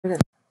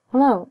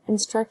Hello,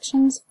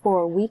 instructions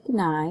for week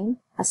 9,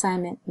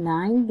 assignment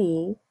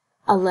 9B,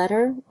 a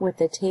letter with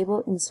a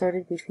table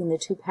inserted between the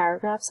two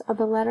paragraphs of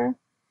the letter.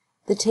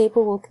 The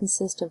table will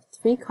consist of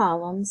 3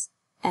 columns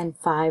and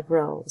 5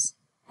 rows,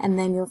 and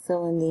then you'll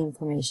fill in the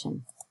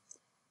information.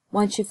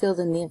 Once you've filled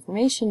in the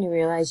information, you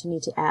realize you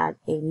need to add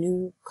a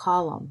new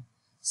column.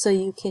 So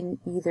you can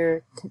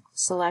either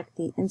select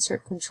the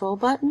Insert Control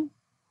button,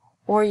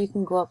 or you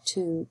can go up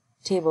to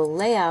Table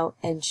Layout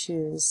and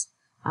choose,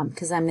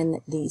 because I'm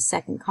in the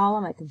second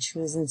column, I can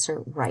choose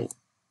Insert Right.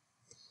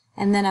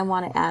 And then I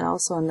want to add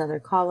also another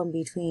column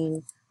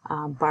between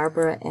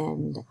Barbara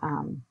and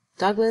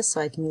Douglas, so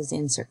I can use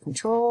Insert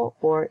Control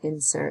or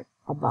Insert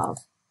Above.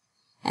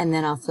 And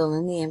then I'll fill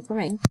in the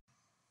information.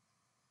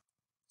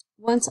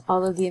 Once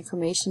all of the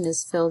information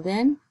is filled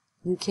in,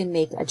 you can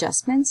make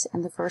adjustments,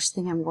 and the first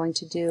thing I'm going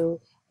to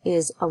do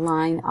is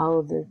align all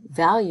of the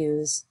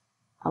values,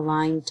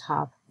 align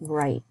top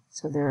right,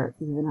 so they're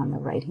even on the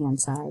right hand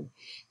side.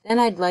 Then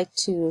I'd like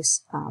to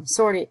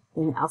sort it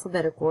in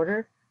alphabetic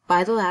order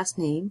by the last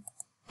name,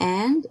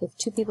 and if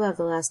 2 people have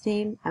the last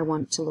name, I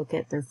want to look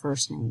at their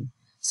first name.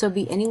 So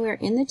be anywhere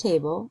in the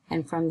table,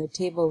 and from the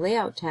Table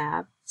Layout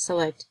tab,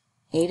 select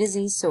A to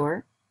Z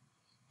Sort,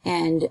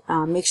 and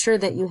make sure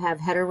that you have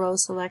header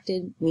rows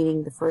selected,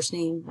 meaning the first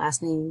name,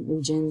 last name,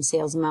 region,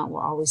 sales amount will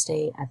always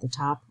stay at the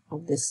top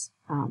of this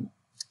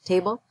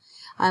table.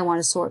 I want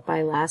to sort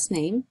by last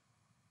name,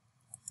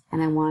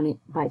 and I want it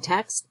by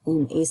text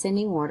in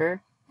ascending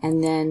order,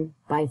 and then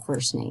by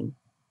first name,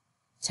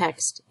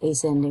 text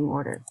ascending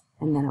order,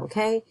 and then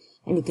OK.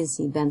 And you can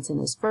see Benson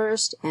is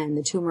first, and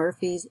the 2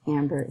 Murphys,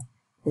 Amber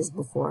is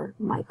before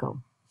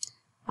Michael.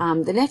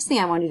 The next thing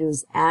I want to do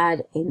is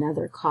add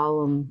another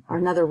column or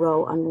another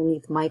row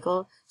underneath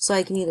Michael. So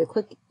I can either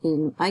click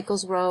in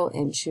Michael's row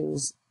and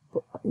choose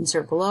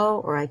Insert Below,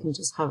 or I can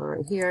just hover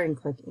right here and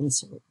click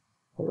Insert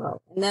Below.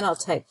 And then I'll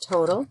type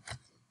total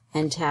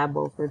and tab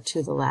over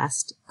to the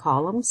last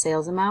column,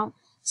 sales amount.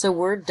 So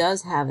Word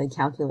does have a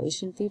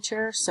calculation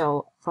feature.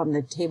 So from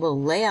the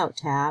Table Layout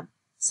tab,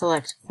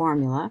 select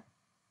Formula.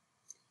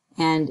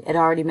 And it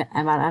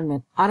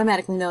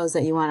automatically knows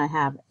that you want to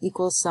have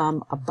equal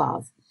sum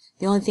above.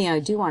 The only thing I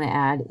do want to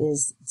add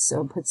is,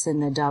 so it puts in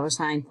the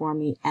 $ for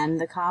me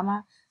and the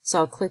comma.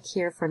 So I'll click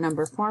here for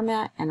number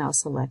format, and I'll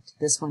select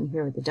this one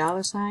here with the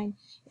 $.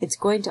 It's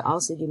going to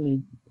also give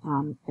me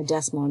a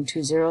decimal and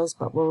 2 zeros,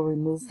 but we'll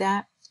remove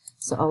that.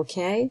 So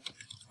OK.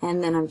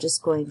 And then I'm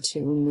just going to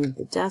remove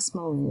the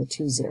decimal and the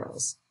 2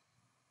 zeros.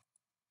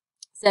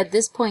 So at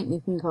this point, you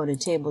can go to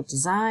Table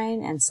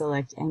Design and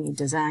select any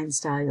design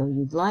style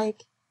you'd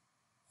like.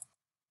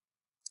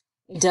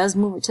 It does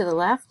move it to the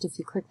left. If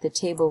you click the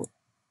Table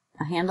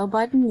Handle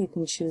button, you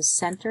can choose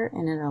Center,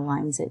 and it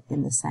aligns it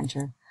in the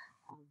center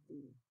of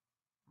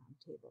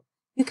the table.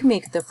 You can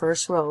make the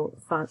first row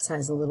font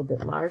size a little bit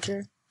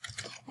larger,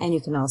 and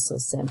you can also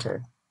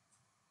center.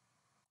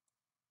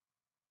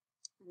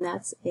 And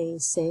that's a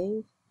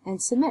save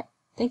and submit.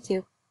 Thank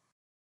you.